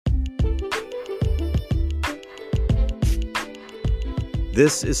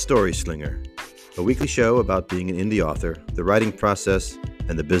This is Story Slinger, a weekly show about being an indie author, the writing process,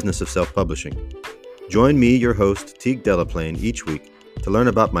 and the business of self-publishing. Join me, your host, Teague Delaplane, each week to learn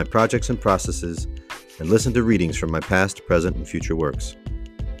about my projects and processes and listen to readings from my past, present, and future works.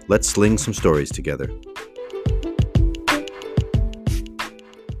 Let's sling some stories together.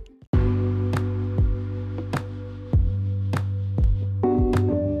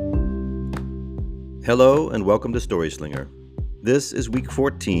 Hello and welcome to Story Slinger. This is week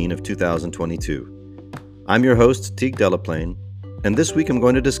 14 of 2022. I'm your host, Teague Delaplane, and this week I'm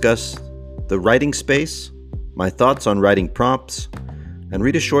going to discuss the writing space, my thoughts on writing prompts, and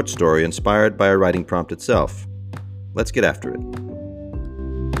read a short story inspired by a writing prompt itself. Let's get after it.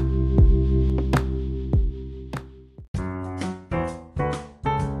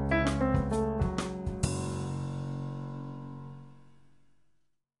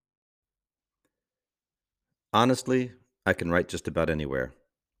 Honestly, I can write just about anywhere.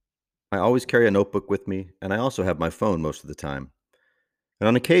 I always carry a notebook with me, and I also have my phone most of the time. And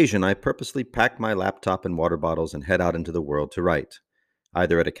on occasion, I purposely pack my laptop and water bottles and head out into the world to write,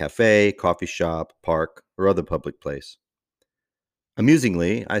 either at a cafe, coffee shop, park, or other public place.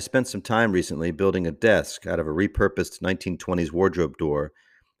 Amusingly, I spent some time recently building a desk out of a repurposed 1920s wardrobe door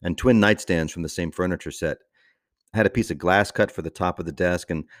and twin nightstands from the same furniture set. I had a piece of glass cut for the top of the desk,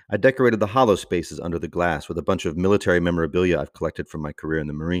 and I decorated the hollow spaces under the glass with a bunch of military memorabilia I've collected from my career in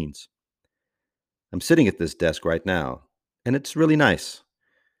the Marines. I'm sitting at this desk right now, and it's really nice.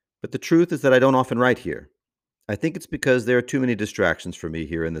 But the truth is that I don't often write here. I think it's because there are too many distractions for me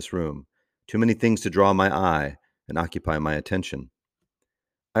here in this room, too many things to draw my eye and occupy my attention.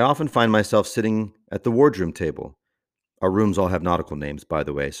 I often find myself sitting at the wardroom table. Our rooms all have nautical names, by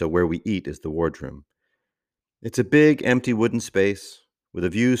the way, so where we eat is the wardroom. It's a big, empty wooden space with a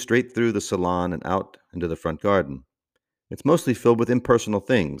view straight through the salon and out into the front garden. It's mostly filled with impersonal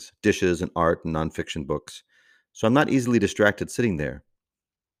things, dishes and art and nonfiction books, so I'm not easily distracted sitting there.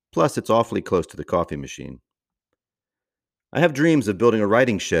 Plus, it's awfully close to the coffee machine. I have dreams of building a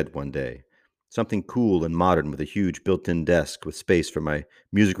writing shed one day, something cool and modern with a huge built-in desk with space for my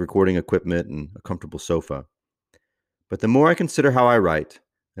music recording equipment and a comfortable sofa. But the more I consider how I write,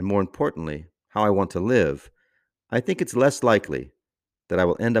 and more importantly, how I want to live, I think it's less likely that I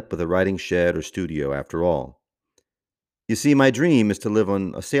will end up with a writing shed or studio after all. You see, my dream is to live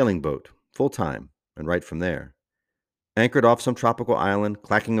on a sailing boat, full-time, and write from there. Anchored off some tropical island,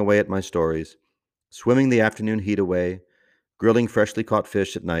 clacking away at my stories, swimming the afternoon heat away, grilling freshly caught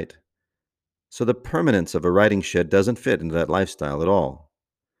fish at night. So the permanence of a writing shed doesn't fit into that lifestyle at all.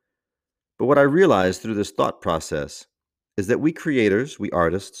 But what I realized through this thought process is that we creators, we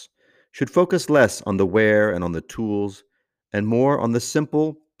artists, should focus less on the where and on the tools, and more on the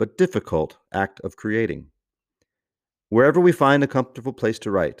simple but difficult act of creating. Wherever we find a comfortable place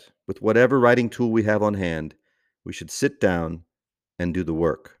to write, with whatever writing tool we have on hand, we should sit down and do the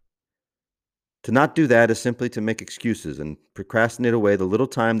work. To not do that is simply to make excuses and procrastinate away the little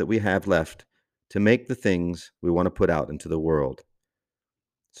time that we have left to make the things we want to put out into the world.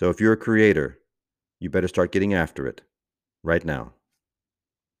 So if you're a creator, you better start getting after it right now.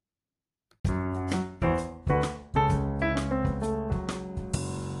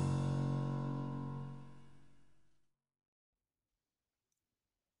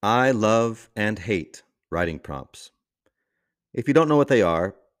 I love and hate writing prompts. If you don't know what they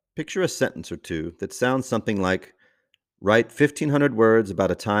are, picture a sentence or two that sounds something like, write 1,500 words about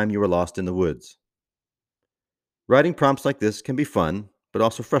a time you were lost in the woods. Writing prompts like this can be fun, but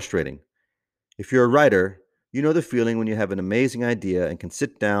also frustrating. If you're a writer, you know the feeling when you have an amazing idea and can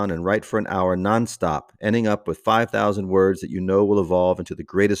sit down and write for an hour nonstop, ending up with 5,000 words that you know will evolve into the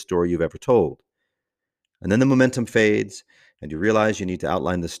greatest story you've ever told. And then the momentum fades, and you realize you need to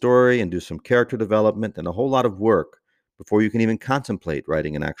outline the story and do some character development and a whole lot of work before you can even contemplate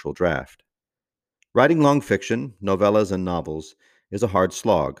writing an actual draft. Writing long fiction, novellas, and novels is a hard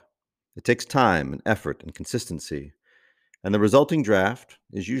slog. It takes time and effort and consistency, and the resulting draft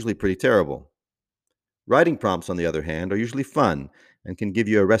is usually pretty terrible. Writing prompts, on the other hand, are usually fun and can give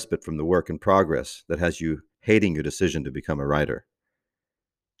you a respite from the work in progress that has you hating your decision to become a writer.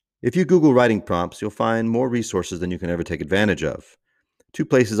 If you Google writing prompts, you'll find more resources than you can ever take advantage of. Two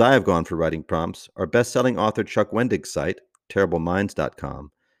places I have gone for writing prompts are best-selling author Chuck Wendig's site,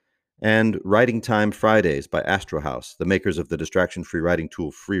 terribleminds.com, and Writing Time Fridays by Astrohouse, the makers of the distraction-free writing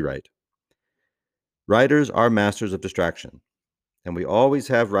tool FreeWrite. Writers are masters of distraction, and we always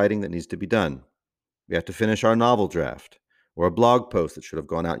have writing that needs to be done. We have to finish our novel draft, or a blog post that should have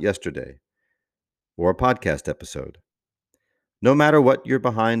gone out yesterday, or a podcast episode. No matter what you're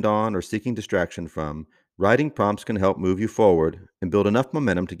behind on or seeking distraction from, Writing prompts can help move you forward and build enough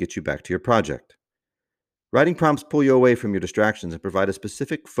momentum to get you back to your project. Writing prompts pull you away from your distractions and provide a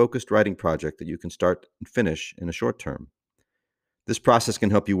specific, focused writing project that you can start and finish in a short term. This process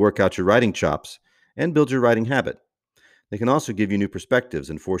can help you work out your writing chops and build your writing habit. They can also give you new perspectives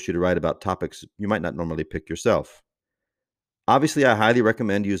and force you to write about topics you might not normally pick yourself. Obviously, I highly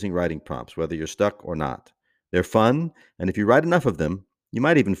recommend using writing prompts, whether you're stuck or not. They're fun, and if you write enough of them, you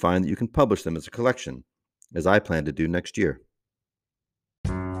might even find that you can publish them as a collection, as I plan to do next year.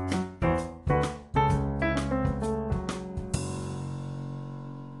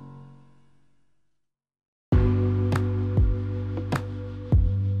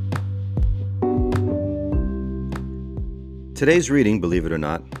 Today's reading, believe it or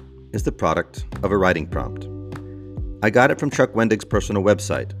not, is the product of a writing prompt. I got it from Chuck Wendig's personal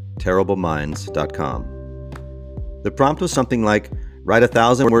website, terribleminds.com. The prompt was something like, write a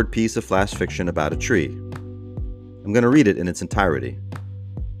 1,000-word piece of flash fiction about a tree. I'm going to read it in its entirety.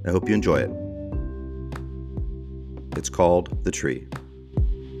 I hope you enjoy it. It's called The Tree.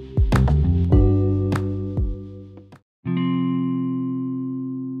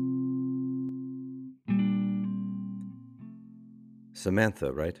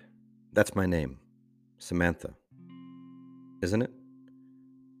 Samantha, right? That's my name. Samantha. Isn't it?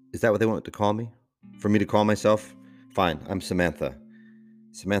 Is that what they want to call me? For me to call myself? Fine, I'm Samantha.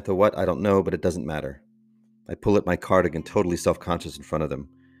 Samantha what? I don't know, but it doesn't matter. I pull at my cardigan, totally self-conscious in front of them.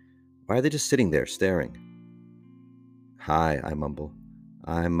 Why are they just sitting there, staring? Hi, I mumble.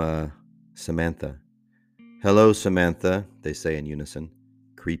 I'm, Samantha. Hello, Samantha, they say in unison.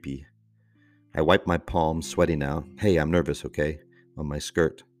 Creepy. I wipe my palms, sweaty now. Hey, I'm nervous, okay? On my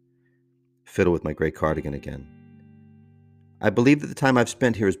skirt. Fiddle with my gray cardigan again. I believe that the time I've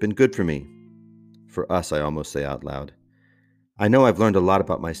spent here has been good for me. For us, I almost say out loud. I know I've learned a lot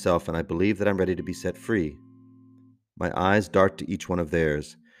about myself, and I believe that I'm ready to be set free. My eyes dart to each one of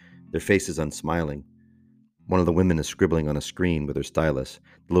theirs, their faces unsmiling. One of the women is scribbling on a screen with her stylus.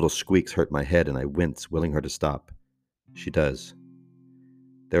 The little squeaks hurt my head, and I wince, willing her to stop. She does.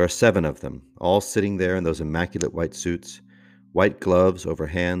 There are 7 of them, all sitting there in those immaculate white suits, white gloves over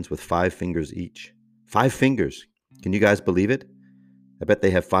hands with 5 fingers each. 5 fingers! Can you guys believe it? I bet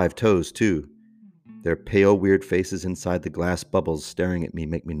they have 5 toes, too. Their pale, weird faces inside the glass bubbles staring at me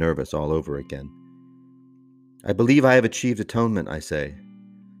make me nervous all over again. I believe I have achieved atonement, I say.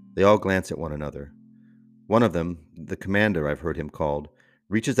 They all glance at one another. One of them, the commander I've heard him called,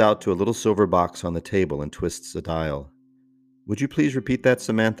 reaches out to a little silver box on the table and twists a dial. Would you please repeat that,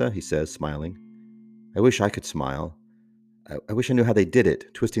 Samantha? He says, smiling. I wish I could smile. I wish I knew how they did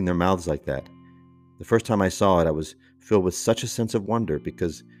it, twisting their mouths like that. The first time I saw it, I was filled with such a sense of wonder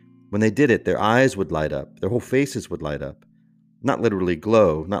because when they did it, their eyes would light up, their whole faces would light up. Not literally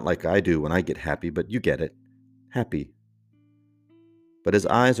glow, not like I do when I get happy, but you get it. Happy. But his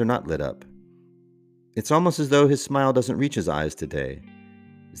eyes are not lit up. It's almost as though his smile doesn't reach his eyes today.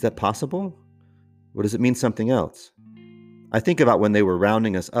 Is that possible? Or does it mean something else? I think about when they were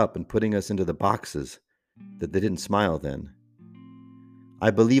rounding us up and putting us into the boxes, that they didn't smile then.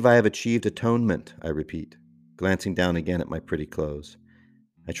 I believe I have achieved atonement, I repeat, glancing down again at my pretty clothes.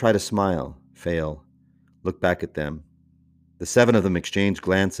 I try to smile, fail, look back at them. The 7 of them exchange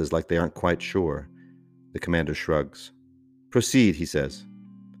glances like they aren't quite sure. The commander shrugs. Proceed, he says.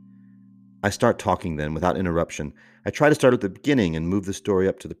 I start talking then, without interruption. I try to start at the beginning and move the story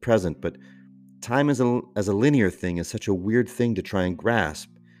up to the present, but time as a linear thing is such a weird thing to try and grasp.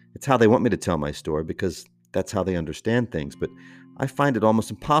 It's how they want me to tell my story because that's how they understand things, but I find it almost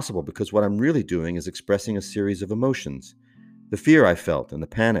impossible because what I'm really doing is expressing a series of emotions. The fear I felt and the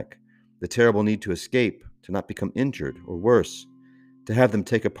panic, the terrible need to escape, to not become injured or worse, to have them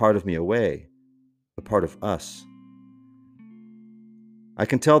take a part of me away, a part of us. I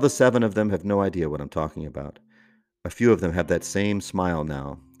can tell the 7 of them have no idea what I'm talking about. A few of them have that same smile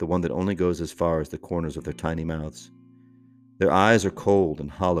now, the one that only goes as far as the corners of their tiny mouths. Their eyes are cold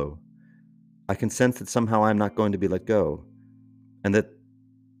and hollow. I can sense that somehow I'm not going to be let go, and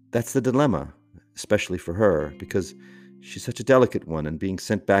that's the dilemma, especially for her, because she's such a delicate one, and being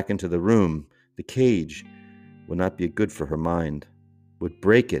sent back into the room, the cage, would not be good for her mind, would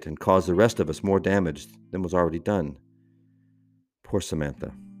break it and cause the rest of us more damage than was already done. Poor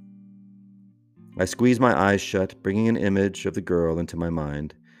Samantha. I squeeze my eyes shut, bringing an image of the girl into my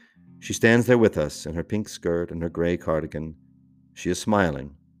mind. She stands there with us in her pink skirt and her gray cardigan. She is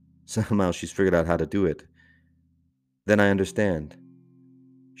smiling. Somehow she's figured out how to do it. Then I understand.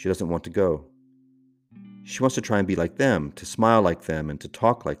 She doesn't want to go. She wants to try and be like them, to smile like them, and to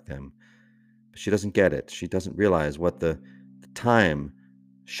talk like them. But she doesn't get it. She doesn't realize what the time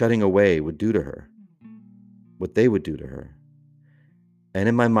shutting away would do to her. what they would do to her. And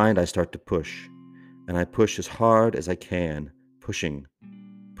in my mind, I start to push, and I push as hard as I can, pushing,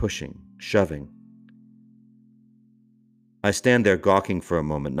 shoving. I stand there gawking for a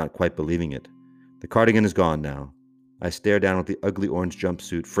moment, not quite believing it. The cardigan is gone now. I stare down at the ugly orange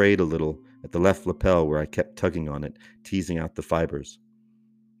jumpsuit, frayed a little at the left lapel where I kept tugging on it, teasing out the fibers.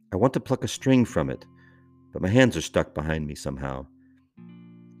 I want to pluck a string from it, but my hands are stuck behind me somehow.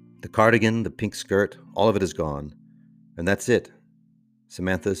 The cardigan, the pink skirt, all of it is gone. And that's it.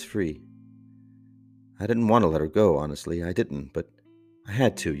 Samantha is free. I didn't want to let her go, honestly. I didn't, but I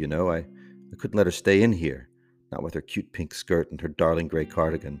had to, you know. I couldn't let her stay in here, not with her cute pink skirt and her darling gray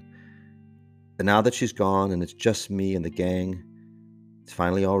cardigan. And now that she's gone and it's just me and the gang, it's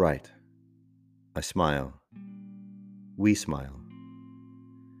finally all right. I smile. We smile.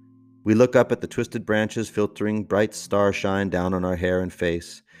 We look up at the twisted branches filtering bright starshine down on our hair and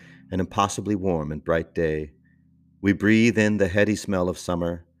face, an impossibly warm and bright day. We breathe in the heady smell of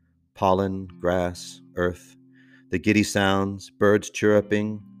summer, pollen, grass, earth, the giddy sounds, birds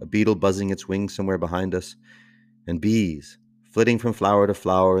chirruping, a beetle buzzing its wings somewhere behind us, and bees flitting from flower to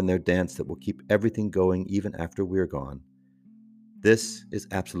flower in their dance that will keep everything going even after we're gone. This is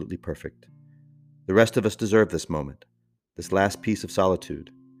absolutely perfect. The rest of us deserve this moment, this last piece of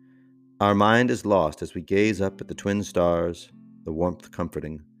solitude. Our mind is lost as we gaze up at the twin stars, the warmth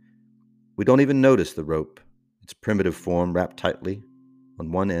comforting. We don't even notice the rope, its primitive form wrapped tightly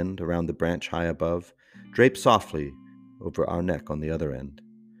on one end around the branch high above, draped softly over our neck on the other end.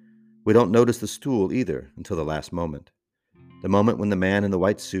 We don't notice the stool either until the last moment, the moment when the man in the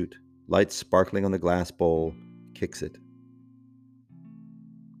white suit, lights sparkling on the glass bowl, kicks it.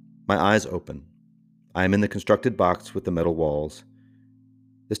 My eyes open. I am in the constructed box with the metal walls.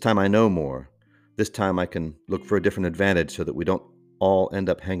 This time I know more. This time I can look for a different advantage so that we don't all end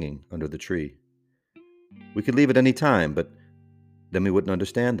up hanging under the tree. We could leave at any time, but then we wouldn't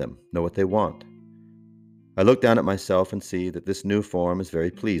understand them, know what they want. I look down at myself and see that this new form is very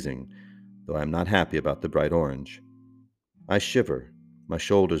pleasing, though I am not happy about the bright orange. I shiver, my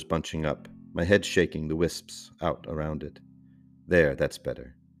shoulders bunching up, my head shaking, the wisps out around it. There, that's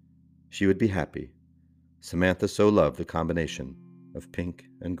better. She would be happy. Samantha so loved the combination of pink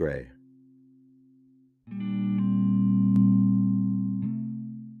and gray.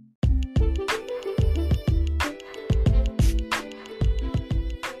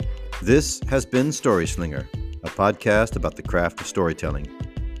 This has been Story Slinger, a podcast about the craft of storytelling.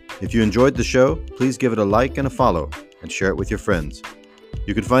 If you enjoyed the show, please give it a like and a follow, and share it with your friends.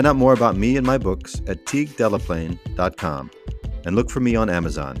 You can find out more about me and my books at teaguedelaplane.com, and look for me on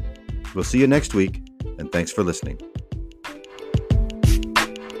Amazon. We'll see you next week, and thanks for listening.